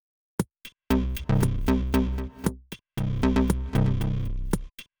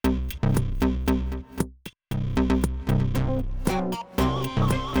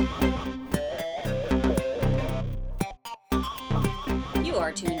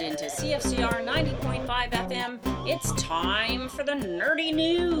are tuned into CFCR 90.5 FM. It's time for the nerdy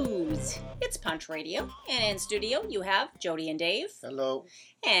news. It's Punch Radio, and in studio you have Jody and Dave. Hello.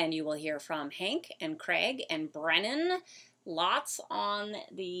 And you will hear from Hank and Craig and Brennan. Lots on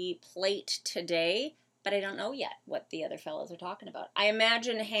the plate today, but I don't know yet what the other fellows are talking about. I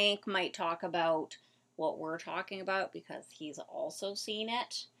imagine Hank might talk about what we're talking about because he's also seen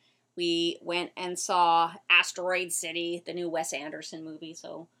it. We went and saw Asteroid City, the new Wes Anderson movie,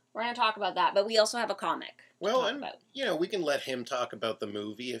 so we're going to talk about that. But we also have a comic to talk about. You know, we can let him talk about the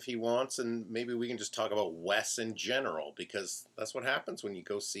movie if he wants, and maybe we can just talk about Wes in general, because that's what happens when you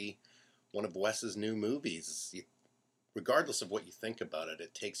go see one of Wes's new movies. Regardless of what you think about it,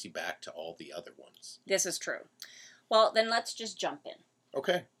 it takes you back to all the other ones. This is true. Well, then let's just jump in.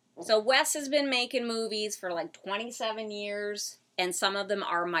 Okay. So Wes has been making movies for like 27 years, and some of them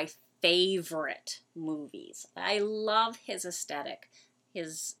are my favorite movies. I love his aesthetic.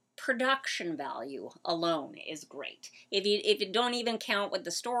 His production value alone is great. If you don't even count what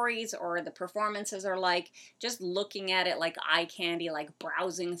the stories or the performances are like, just looking at it like eye candy, like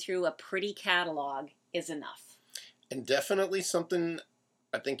browsing through a pretty catalog is enough. And definitely something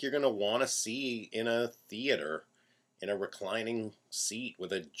I think you're going to want to see in a theater, in a reclining seat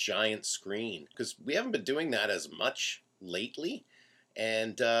with a giant screen, because we haven't been doing that as much lately.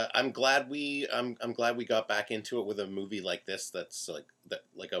 And I'm glad we got back into it with a movie like this that's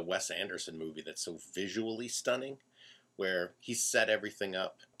like a Wes Anderson movie that's so visually stunning, where he set everything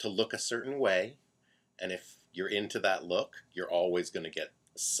up to look a certain way, and if you're into that look, you're always going to get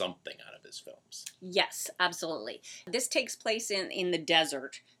something out of his films. Yes, absolutely. This takes place in the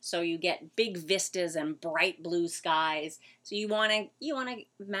desert, so you get big vistas and bright blue skies. So you want to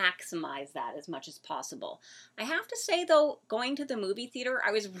maximize that as much as possible. I have to say though, going to the movie theater,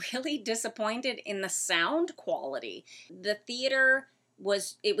 I was really disappointed in the sound quality. The theater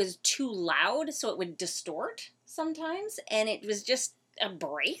was too loud, so it would distort sometimes, and it was just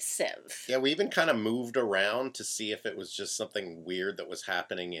abrasive. Yeah, we even kind of moved around to see if it was just something weird that was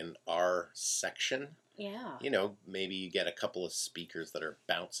happening in our section. Yeah. You know, maybe you get a couple of speakers that are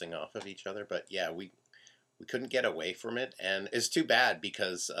bouncing off of each other, but yeah, we couldn't get away from it, and it's too bad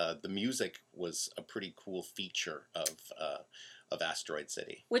because the music was a pretty cool feature of Asteroid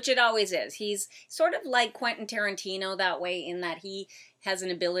City. Which it always is. He's sort of like Quentin Tarantino that way, in that he has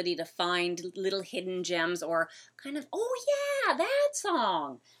an ability to find little hidden gems or kind of, oh yeah, that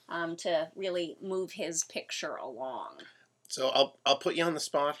song, to really move his picture along. So I'll put you on the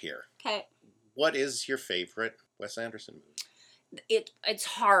spot here. Okay. What is your favorite Wes Anderson movie? It's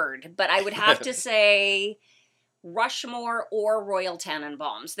hard, but I would have to say Rushmore or Royal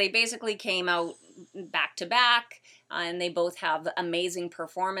Tenenbaums. They basically came out back to back, and they both have amazing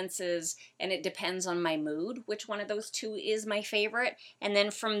performances, and it depends on my mood which one of those two is my favorite. And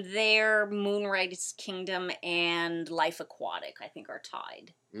then from there, Moonrise Kingdom and Life Aquatic, I think, are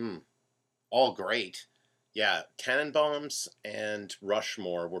tied. All great. Yeah, Tenenbaums and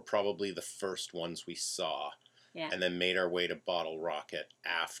Rushmore were probably the first ones we saw. Yeah. And then made our way to Bottle Rocket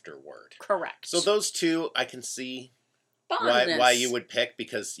afterward. Correct. So those two, I can see why you would pick,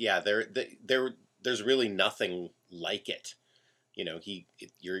 because yeah, there's really nothing like it. You know,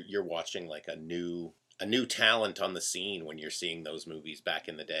 you're watching like a new talent on the scene when you're seeing those movies back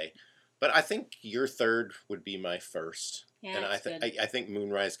in the day. But I think your third would be my first. Yeah, and I think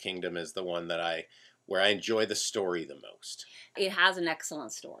Moonrise Kingdom is the one where I enjoy the story the most. It has an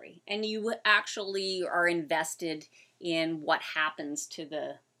excellent story, and you actually are invested in what happens to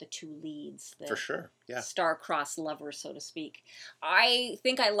the two leads. For sure, yeah. Star-crossed lovers, so to speak. I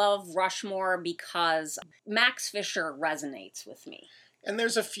think I love Rushmore because Max Fisher resonates with me. And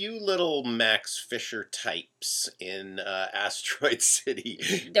there's a few little Max Fisher types in Asteroid City.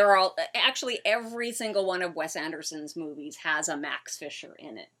 They're all, actually, every single one of Wes Anderson's movies has a Max Fisher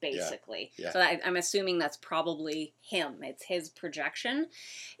in it, basically. Yeah. So I'm assuming that's probably him. It's his projection.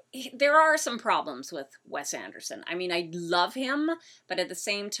 There are some problems with Wes Anderson. I mean, I love him, but at the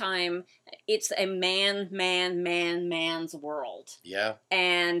same time, it's a man's world. Yeah.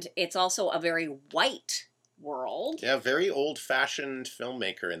 And it's also a very white world. Yeah, very old-fashioned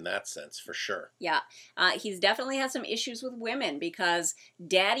filmmaker in that sense, for sure. Yeah. He's definitely has some issues with women, because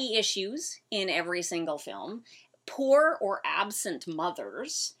daddy issues in every single film, poor or absent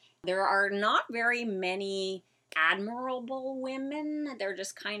mothers. There are not very many admirable women. They're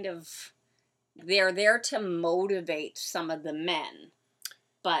just kind of, they're there to motivate some of the men.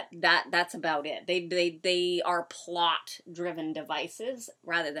 But that's about it. They are plot-driven devices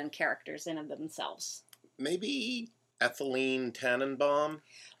rather than characters in of themselves. Maybe Ethylene Tannenbaum?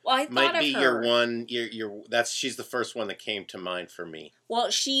 Well, I thought might of be your her. one. She's the first one that came to mind for me.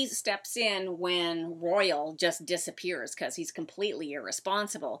 Well, she steps in when Royal just disappears because he's completely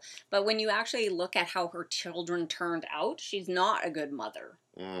irresponsible. But when you actually look at how her children turned out, she's not a good mother.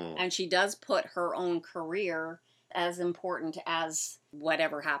 And she does put her own career as important as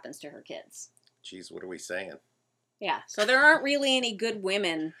whatever happens to her kids. Jeez, what are we saying? Yeah, so there aren't really any good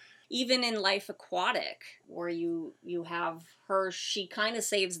women, even in Life Aquatic, where you have her, she kind of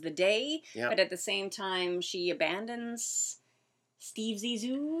saves the day, but at the same time she abandons Steve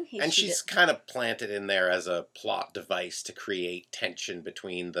Zissou. And she's kind of planted in there as a plot device to create tension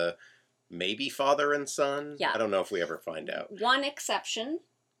between the maybe father and son. Yeah. I don't know if we ever find out. One exception,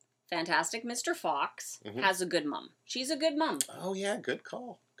 Fantastic Mr. Fox, has a good mom. She's a good mom. Oh yeah, good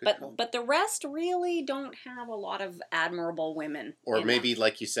call. But the rest really don't have a lot of admirable women. Or maybe,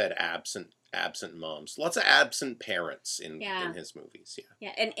 like you said, absent moms. Lots of absent parents in his movies.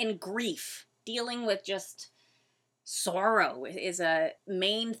 Yeah, and grief. Dealing with just sorrow is a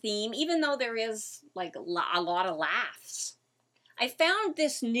main theme, even though there is like a lot of laughs. I found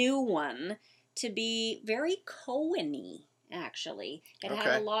this new one to be very Coen-y, actually. It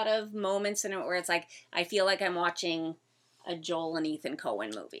had a lot of moments in it where it's like, I feel like I'm watching a Joel and Ethan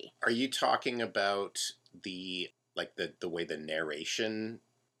Coen movie. Are you talking about the way the narration?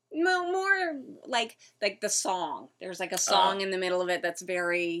 No, more like the song. There's like a song in the middle of it that's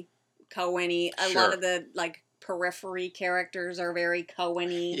very Coen-y. A lot of the like periphery characters are very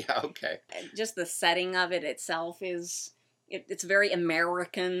Coen-y. Yeah, okay. Just the setting of it itself is it's very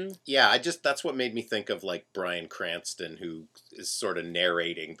American. Yeah, that's what made me think of like Bryan Cranston, who is sort of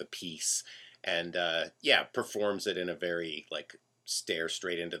narrating the piece. And performs it in a very like stare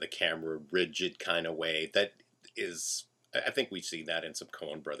straight into the camera, rigid kind of way. That is, I think we've seen that in some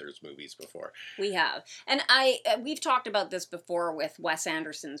Coen Brothers movies before. We have, and we've talked about this before with Wes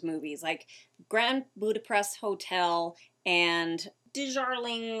Anderson's movies, like Grand Budapest Hotel and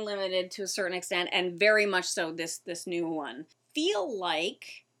Desjardins Limited to a certain extent, and very much so this new one. Feel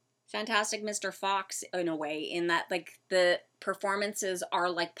like Fantastic Mr. Fox in a way, in that like the performances are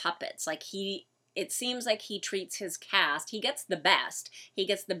like puppets. Like it seems like he treats his cast, he gets the best, he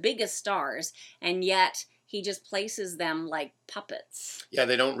gets the biggest stars, and yet he just places them like puppets. Yeah,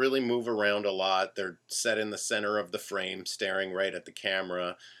 they don't really move around a lot. They're set in the center of the frame, staring right at the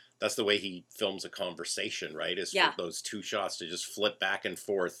camera. That's the way he films a conversation, right? Is for those two shots to just flip back and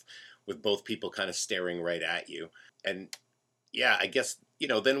forth with both people kind of staring right at you. And yeah, I guess,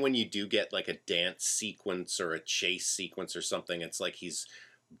 then when you do get like a dance sequence or a chase sequence or something, it's like he's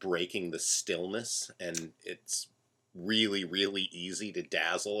breaking the stillness, and it's really, really easy to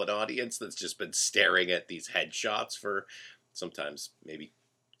dazzle an audience that's just been staring at these headshots for sometimes maybe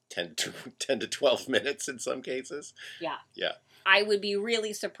 10 to 12 minutes in some cases. Yeah. I would be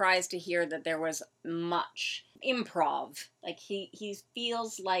really surprised to hear that there was much improv. Like he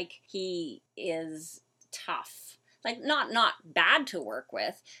feels like he is tough. Like, not bad to work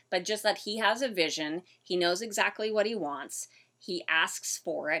with, but just that he has a vision. He knows exactly what he wants. He asks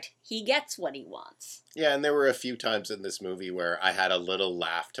for it. He gets what he wants. Yeah, and there were a few times in this movie where I had a little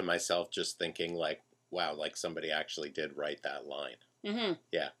laugh to myself just thinking, like, wow, like somebody actually did write that line. Mm-hmm.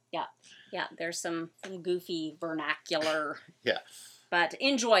 Yeah. Yeah, there's some goofy vernacular. Yeah. But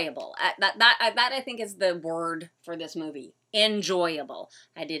enjoyable. That I think is the word for this movie. Enjoyable.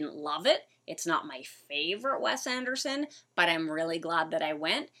 I didn't love it. It's not my favorite Wes Anderson, but I'm really glad that I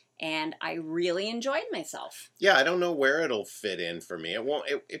went, and I really enjoyed myself. Yeah, I don't know where it'll fit in for me.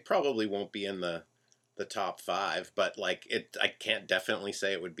 It probably won't be in the top 5, but like I can't definitely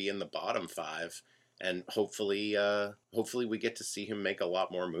say it would be in the bottom 5. And hopefully we get to see him make a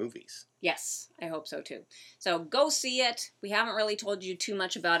lot more movies. Yes, I hope so too. So go see it. We haven't really told you too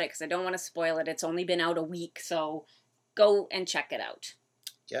much about it because I don't want to spoil it. It's only been out a week, so go and check it out.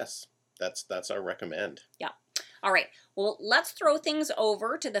 Yes, that's our recommend. Yeah. All right. Well, let's throw things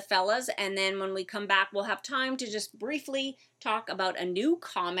over to the fellas, and then when we come back, we'll have time to just briefly talk about a new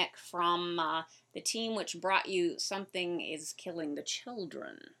comic from the team which brought you Something is Killing the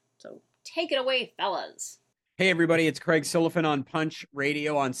Children. So take it away, fellas. Hey, everybody. It's Craig Sullivan on Punch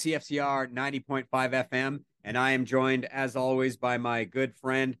Radio on CFCR 90.5 FM, and I am joined, as always, by my good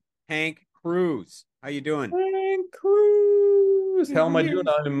friend, Hank Cruz. How you doing? Hank Cruz. How am I doing?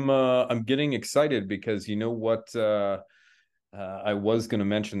 I'm getting excited because you know what? I was going to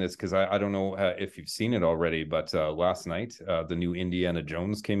mention this because I don't know if you've seen it already, but last night the new Indiana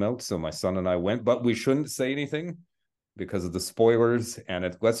Jones came out, so my son and I went, but we shouldn't say anything because of the spoilers,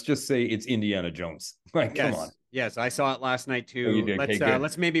 and let's just say it's Indiana Jones. Like, yes, come on. Yes, I saw it last night too. Oh, you did?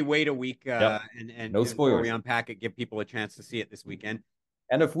 Let's maybe wait a week Yep. and No spoilers. before we unpack it, give people a chance to see it this weekend.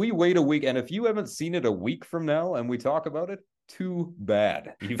 And if we wait a week, and if you haven't seen it a week from now and we talk about it, too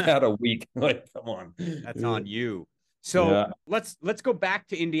bad. You've had a week. Like, come on. That's on you. So Yeah. let's go back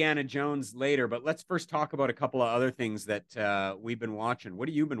to Indiana Jones later, but let's first talk about a couple of other things that we've been watching. What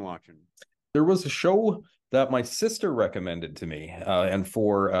have you been watching? There was a show that my sister recommended to me. And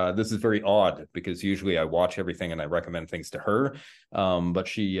for this is very odd because usually I watch everything and I recommend things to her. But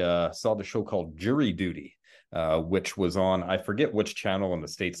she saw the show called Jury Duty, which was on, I forget which channel in the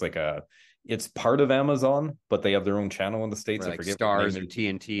States, it's part of Amazon, but they have their own channel in the States. Like I forget Stars or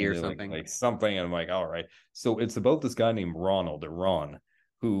TNT or something. Like something. And I'm like, all right. So it's about this guy named Ronald or Ron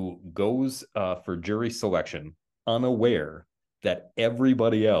who goes for jury selection unaware that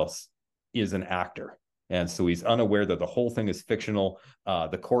everybody else is an actor. And so he's unaware that the whole thing is fictional.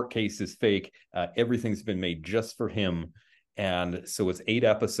 The court case is fake. Everything's been made just for him. And so it's 8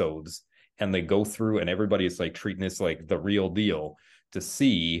 episodes and they go through and everybody is like treating this like the real deal to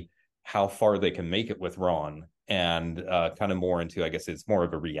see how far they can make it with Ron. And kind of more into, I guess it's more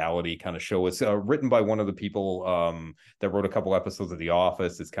of a reality kind of show. It's written by one of the people that wrote a couple episodes of The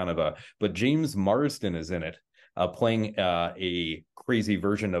Office. It's kind of but James Marsden is in it, playing a crazy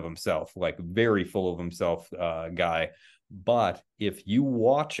version of himself, like very full of himself guy. But if you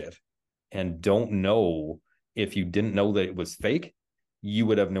watch it and don't know, if you didn't know that it was fake, you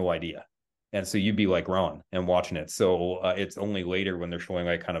would have no idea. And so you'd be like Ron and watching it. So it's only later when they're showing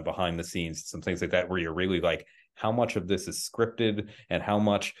like kind of behind the scenes, some things like that, where you're really like, how much of this is scripted and how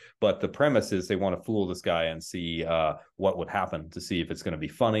much, but the premise is they want to fool this guy and see what would happen, to see if it's going to be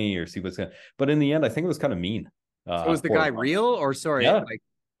funny or see what's going to, but in the end, I think it was kind of mean. So is the guy real or sorry? Yeah.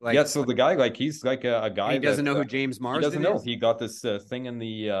 Like yeah, so the guy, like, he's like a guy he doesn't that, know who James Marsden he doesn't know. is? He got this thing in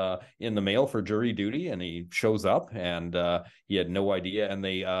the mail for jury duty, and he shows up, and he had no idea. And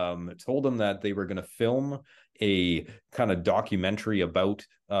they told him that they were going to film a kind of documentary about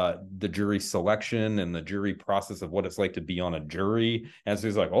the jury selection and the jury process of what it's like to be on a jury. And so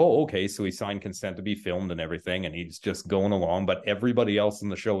he's like, oh, okay. So he signed consent to be filmed and everything, and he's just going along. But everybody else in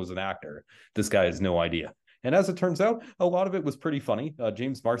the show is an actor. This guy has no idea. And as it turns out, a lot of it was pretty funny.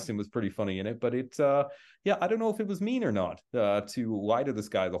 James Marsden was pretty funny in it, but yeah, I don't know if it was mean or not to lie to this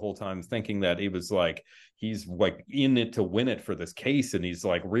guy the whole time, thinking that it was like, he's like in it to win it for this case. And he's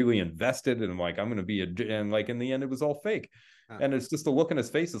like really invested and like, I'm going to be and like in the end, it was all fake. And it's just the look in his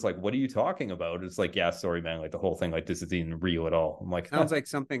face is like, what are you talking about? It's like, yeah, sorry, man. Like the whole thing, like this isn't even real at all. I'm like, sounds like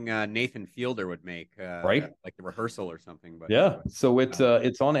something Nathan Fielder would make, right? Like The Rehearsal or something. But yeah, so it's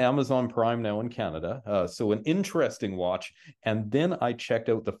on Amazon Prime now in Canada. So an interesting watch. And then I checked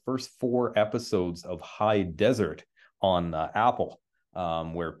out the first 4 episodes of High Desert on Apple,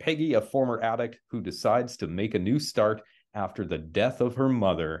 where Peggy, a former addict who decides to make a new start after the death of her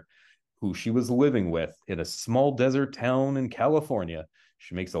mother, who she was living with in a small desert town in California,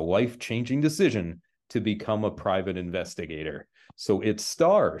 she makes a life-changing decision to become a private investigator. So it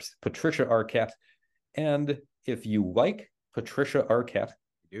stars Patricia Arquette. And if you like Patricia Arquette,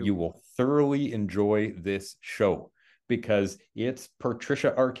 you will thoroughly enjoy this show, because it's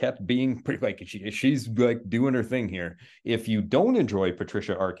Patricia Arquette being like, she's like doing her thing here. If you don't enjoy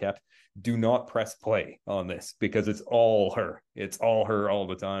Patricia Arquette, do not press play on this, because it's all her. It's all her all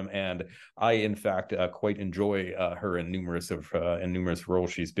the time. And I, in fact, quite enjoy her in numerous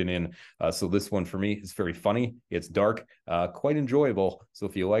roles she's been in. So this one for me is very funny. It's dark, quite enjoyable. So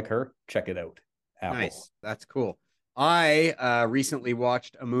if you like her, check it out. Apple. Nice. That's cool. I recently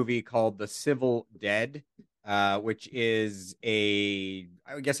watched a movie called The Civil Dead, which is I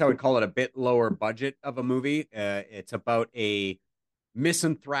guess I would call it a bit lower budget of a movie. It's about a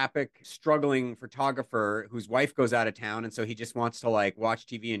misanthropic, struggling photographer whose wife goes out of town, and so he just wants to like watch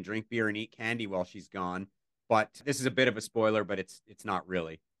TV and drink beer and eat candy while she's gone. But this is a bit of a spoiler, but it's not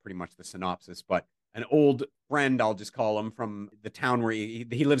really, pretty much the synopsis. But an old friend, I'll just call him, from the town where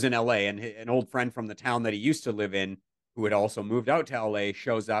he lives in LA, and an old friend from the town that he used to live in, who had also moved out to LA,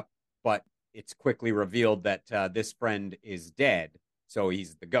 shows up, but it's quickly revealed that this friend is dead. So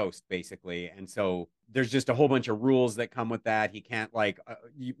he's the ghost, basically. And so there's just a whole bunch of rules that come with that. He can't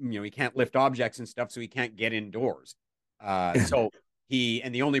he can't lift objects and stuff, so he can't get indoors. So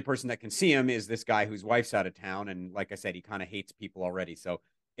and the only person that can see him is this guy whose wife's out of town. And like I said, he kind of hates people already. So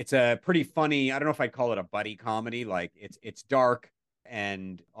it's a pretty funny, I don't know if I'd call it a buddy comedy. Like it's dark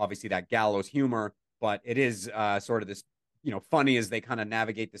and obviously that gallows humor, but it is sort of this, funny as they kind of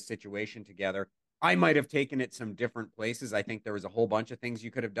navigate the situation together. I might have taken it some different places. I think there was a whole bunch of things you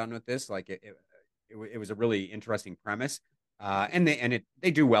could have done with this. Like it was a really interesting premise. And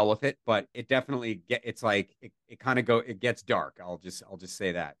they do well with it, but it definitely it kind of it gets dark. I'll just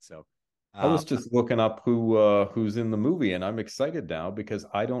say that. So I was just looking up who's in the movie, and I'm excited now because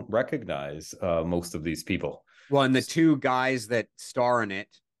I don't recognize most of these people. Well, and the two guys that star in it,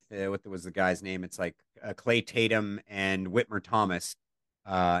 what was the guy's name? It's like Clay Tatum and Whitmer Thomas.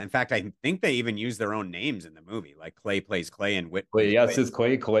 In fact, I think they even use their own names in the movie. Like Clay plays Clay and Whit Well, plays yes, Whit. it's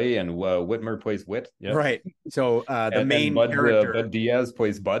Clay, and Whitmer plays Whit. Yeah, Right. So the and main character, Bud Diaz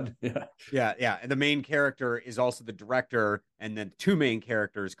plays Bud. Yeah, yeah, and the main character is also the director, and then two main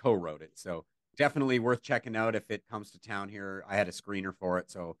characters co-wrote it. So definitely worth checking out if it comes to town here. I had a screener for it,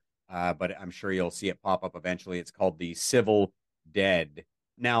 so but I'm sure you'll see it pop up eventually. It's called The Civil Dead.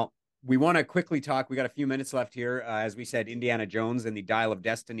 Now we want to quickly talk. We got a few minutes left here. As we said, Indiana Jones and the Dial of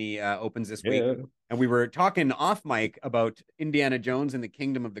Destiny opens this week, yeah, and we were talking off mic about Indiana Jones and the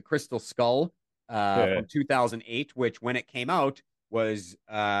Kingdom of the Crystal Skull yeah. from 2008, which when it came out was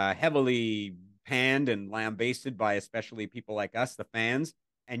heavily panned and lambasted by especially people like us, the fans.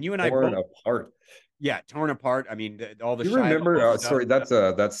 And you and I Torn both, apart. yeah, torn apart. I mean, all the You Shia remember? LaBeouf stuff. Sorry, that's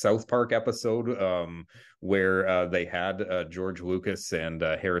that South Park episode where they had George Lucas and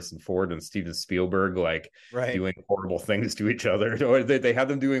Harrison Ford and Steven Spielberg like Right, doing horrible things to each other, or they had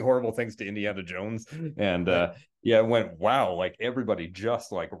them doing horrible things to Indiana Jones, and right. yeah, it went wow, like everybody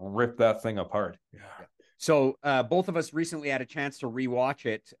just like ripped that thing apart. Yeah. Yeah. So both of us recently had a chance to rewatch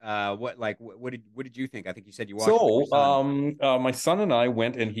it. What did you think? I think you said you watched it with your So, son. my son and I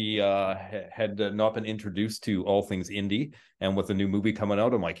went, and he had not been introduced to all things indie. And with the new movie coming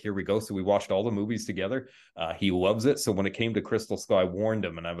out, I'm like, here we go. So we watched all the movies together. He loves it. So when it came to Crystal Skull, I warned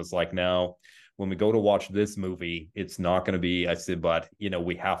him, and I was like, now, when we go to watch this movie, it's not going to be. I said, but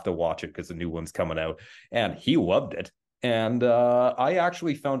we have to watch it because the new one's coming out, and he loved it. And I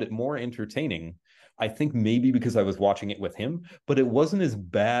actually found it more entertaining. I think maybe because I was watching it with him, but it wasn't as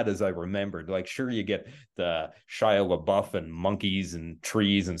bad as I remembered. Like, sure, you get the Shia LaBeouf and monkeys and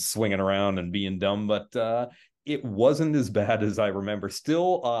trees and swinging around and being dumb, but it wasn't as bad as I remember.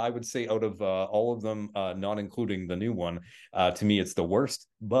 Still, I would say out of all of them, not including the new one, to me it's the worst.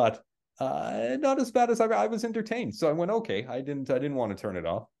 But not as bad as I was entertained. So I went, okay. I didn't want to turn it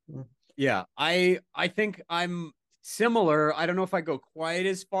off. Yeah, I think I'm similar. I don't know if I go quite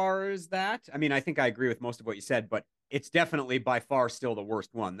as far as that. I mean, I think I agree with most of what you said, but it's definitely by far still the worst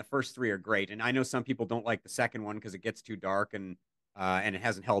one. The first three are great, and I know some people don't like the second one because it gets too dark and it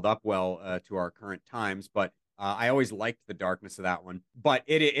hasn't held up well to our current times. But I always liked the darkness of that one. But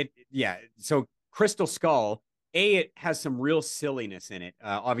yeah. So Crystal Skull, it has some real silliness in it.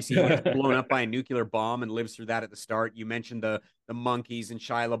 Obviously, he gets blown up by a nuclear bomb and lives through that at the start. You mentioned the monkeys and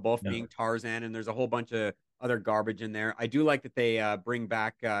Shia LaBeouf No. being Tarzan, and there's a whole bunch of other garbage in there. I do like that they bring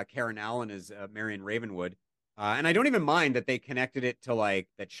back Karen Allen as Marion Ravenwood, and I don't even mind that they connected it to like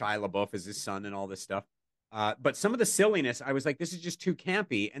that Shia LaBeouf is his son and all this stuff. But some of the silliness, I was like, this is just too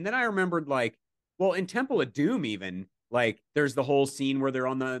campy. And then I remembered like, well, in Temple of Doom, even like there's the whole scene where they're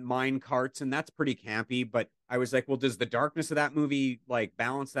on the mine carts, and that's pretty campy. But I was like, well, does the darkness of that movie like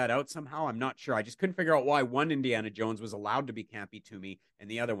balance that out somehow? I'm not sure. I just couldn't figure out why one Indiana Jones was allowed to be campy to me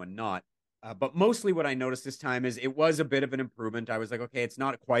and the other one not. But mostly what I noticed this time is it was a bit of an improvement. I was like, okay, it's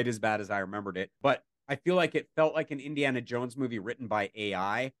not quite as bad as I remembered it, but I feel like it felt like an Indiana Jones movie written by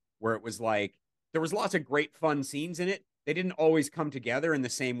AI, where it was like there was lots of great fun scenes in it. They didn't always come together in the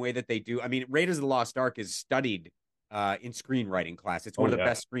same way that they do. I mean, Raiders of the Lost Ark is studied in screenwriting class. It's one Oh of the yeah.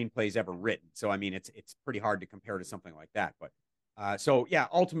 best screenplays ever written. So I mean, it's pretty hard to compare to something like that. But so yeah,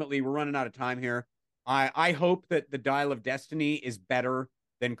 ultimately we're running out of time here. I hope that the Dial of Destiny is better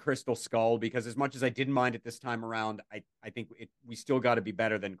than Crystal Skull, because as much as I didn't mind it this time around, I think we still got to be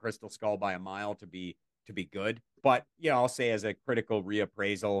better than Crystal Skull by a mile to be good. But yeah, I'll say as a critical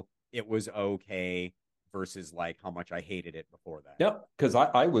reappraisal, it was okay versus like how much I hated it before that. Yep, because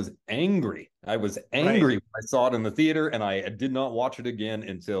I was angry. I was Right. angry when I saw it in the theater, and I did not watch it again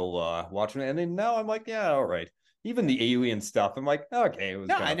until watching it. And then now I'm like, yeah, all right. Even Yeah. the alien stuff, I'm like, okay, it was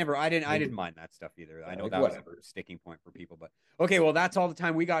No, kind of I didn't mind that stuff either. I know like that was a whatever. sticking point for people, but okay, well, that's all the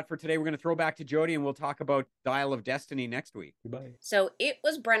time we got for today. We're going to throw back to Jody and we'll talk about Dial of Destiny next week. Goodbye. So it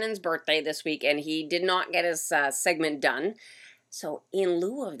was Brennan's birthday this week, and he did not get his segment done. So in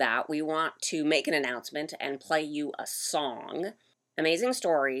lieu of that, we want to make an announcement and play you a song. Amazing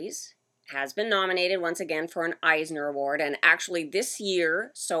Stories has been nominated once again for an Eisner Award, and actually this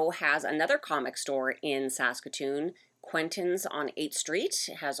year so has another comic store in Saskatoon. Quentin's on 8th Street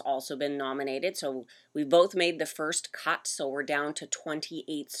has also been nominated. So we both made the first cut, so we're down to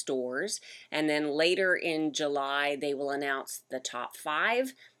 28 stores. And then later in July, they will announce the top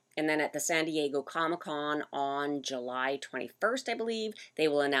 5. And then at the San Diego Comic-Con on July 21st, I believe, they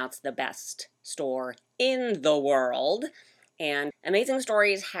will announce the best store in the world. And Amazing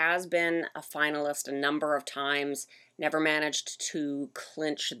Stories has been a finalist a number of times, never managed to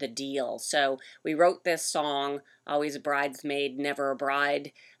clinch the deal. So we wrote this song, Always a Bridesmaid, Never a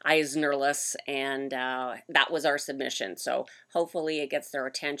Bride, Eisnerless, and that was our submission. So hopefully it gets their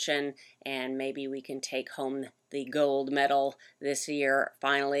attention, and maybe we can take home the gold medal this year,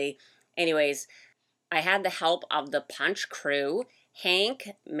 finally. Anyways, I had the help of the Punch crew. Hank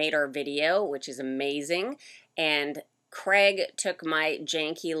made our video, which is amazing, and Craig took my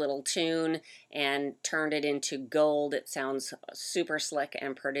janky little tune and turned it into gold. It sounds super slick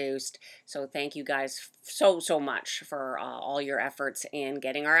and produced. So thank you guys so much for all your efforts in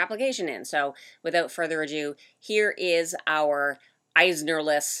getting our application in. So without further ado, here is our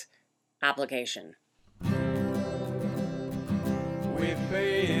Eisnerless application. We've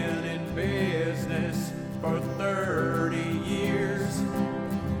been in business for 30 years,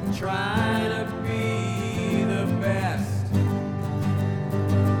 trying to be the best.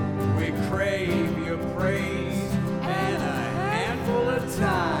 We crave your praise, and a handful of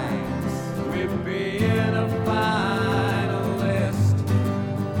times we've been a finalist.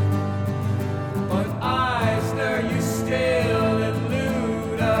 But Eisner, you still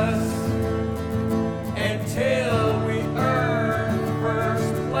elude us until we earn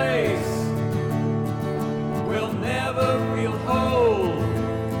first place. We'll never feel whole.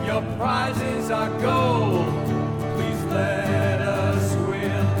 Your prizes are gold. Please let us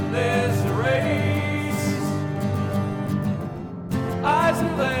win this race.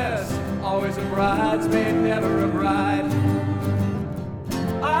 Eisnerless, always a bridesmaid, never a bride.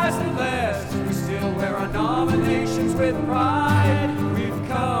 Eisnerless, we still wear our nominations with pride. We've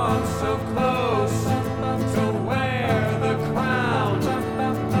come so close to wear the crown.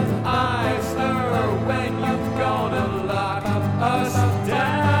 Eisner, when you gonna lock us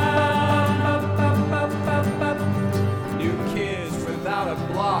down? New kids without a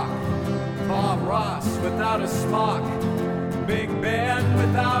block, Bob Ross without a smock, Big Ben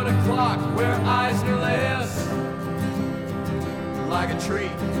without a clock. We're Eisnerless, like a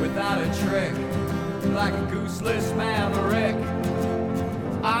treat without a trick, like a gooseless maverick.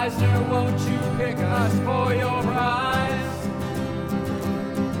 Eisner, won't you pick us for your prize?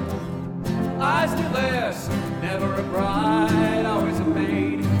 Eisnerless, never a bride, always a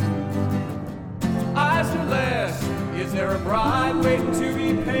maid. Eisnerless, is there a bride waiting to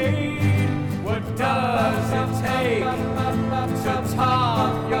be paid? What does it take to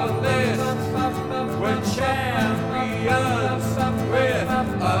top your list? We're champions with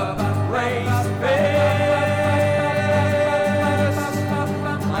a race fist.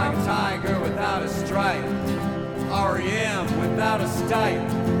 Like a tiger without a stripe, REM without a stipe,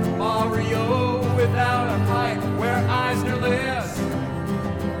 Mario without a pipe. We're Eisnerless.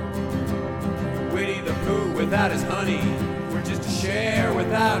 Winnie the Pooh without his honey, we're just a Cher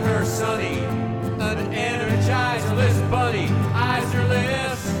without her Sonny, an energizerless bunny.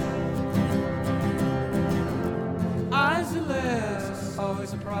 Eisnerless, Eisnerless,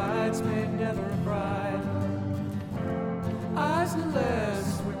 always a bridesmaid, never a bride.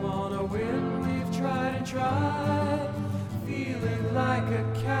 Eisnerless, we wanna win, we've tried and tried. Feeling like a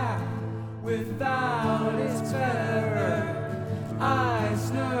cat without its terror.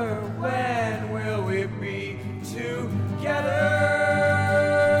 Eisner, when will we be together?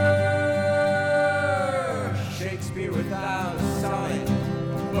 Shakespeare without a sonnet,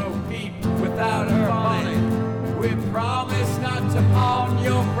 Bo Peep without her bonnet. We promise not to pawn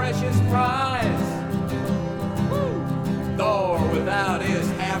your precious prize. Thor without his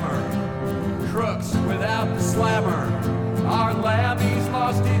hammer, Crooks without the slammer. Our lammy's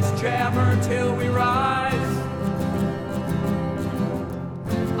lost its jammer till we rise.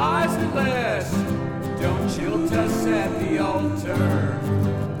 Eisnerless, don't jilt us at the altar.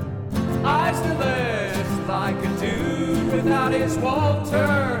 Eisnerless, like a dude without his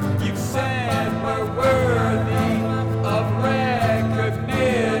Walter. You've said we're worthy of recognition.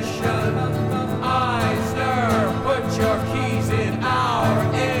 Eisner, put your keys in our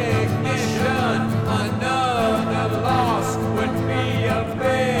ignition. Another loss would be a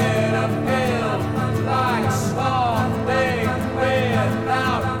bitter pill, like a small thing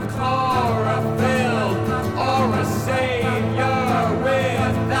without chlorophyll, or a savior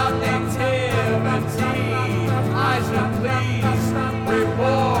without nativity. Eisner, please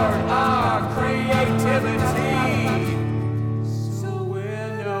reward our creativity. So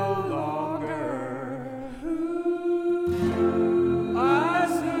we're no longer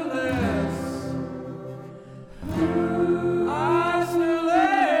Eisnerless.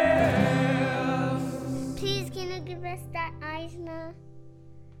 Eisnerless. Please, can you give us that Eisner?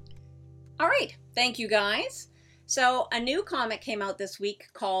 All right, thank you guys. So a new comic came out this week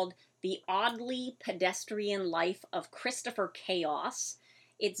called The Oddly Pedestrian Life of Christopher Chaos.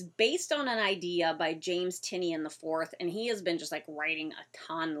 It's based on an idea by James Tinian IV, and he has been just like writing a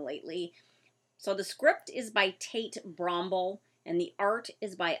ton lately. So the script is by Tate Bromble, and the art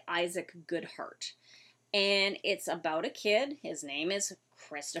is by Isaac Goodhart. And it's about a kid. His name is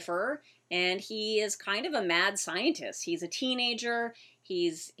Christopher, and he is kind of a mad scientist. He's a teenager.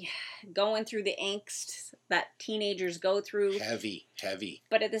 He's going through the angst that teenagers go through. Heavy.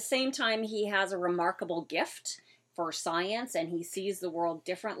 But at the same time, he has a remarkable gift for science, and he sees the world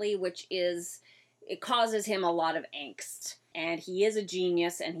differently, it causes him a lot of angst. And he is a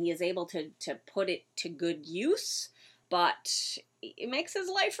genius, and he is able to put it to good use, but it makes his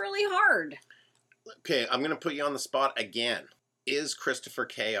life really hard. Okay, I'm going to put you on the spot again. Is Christopher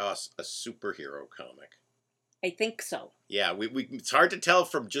Chaos a superhero comic? I think so. Yeah, it's hard to tell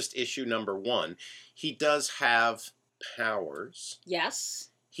from just issue number 1. He does have powers. Yes.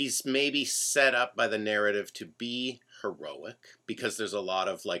 He's maybe set up by the narrative to be heroic because there's a lot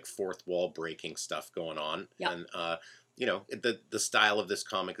of like fourth wall breaking stuff going on. Yep. And, the style of this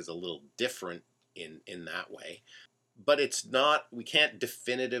comic is a little different in that way. But it's not, we can't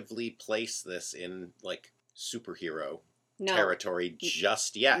definitively place this in like superhero territory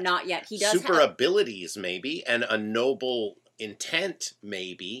just yet. Not yet. He does Super have abilities maybe, and a noble intent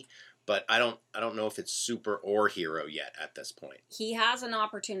maybe, but I don't know if it's super or hero yet at this point. He has an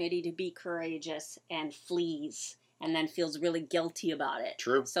opportunity to be courageous and flees, and then feels really guilty about it.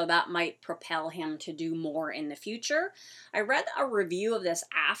 True. So that might propel him to do more in the future. I read a review of this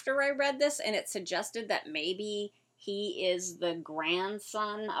after I read this, and it suggested that maybe he is the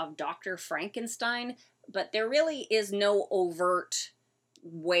grandson of Dr. Frankenstein, but there really is no overt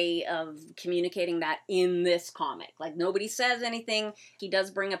way of communicating that in this comic. Like, nobody says anything. He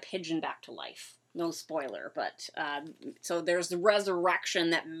does bring a pigeon back to life. No spoiler, but so there's the resurrection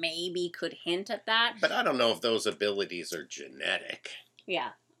that maybe could hint at that. But I don't know if those abilities are genetic. Yeah,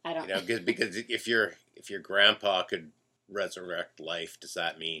 I don't know. Because if your grandpa could resurrect life, does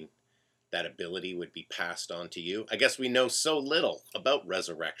that mean that ability would be passed on to you? I guess we know so little about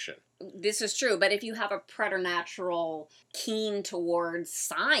resurrection. This is true, but if you have a preternatural keen towards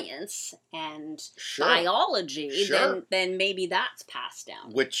science and biology, then maybe that's passed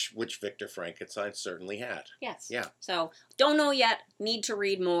down. Which Victor Frankenstein certainly had. Yes. Yeah. So, don't know yet. Need to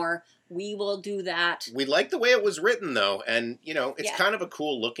read more. We will do that. We like the way it was written, though, and, it's kind of a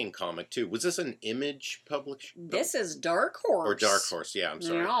cool-looking comic, too. Was this an Image publication? This is Dark Horse. Or Dark Horse, yeah, I'm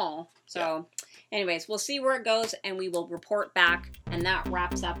sorry. No. So, anyways, we'll see where it goes, and we will report back, and that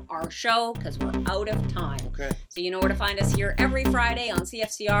wraps up our show, because we're out of time. Okay. So you know where to find us here every Friday on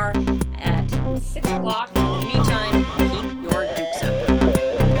CFCR at 6 o'clock. In the meantime, keep your dukes up.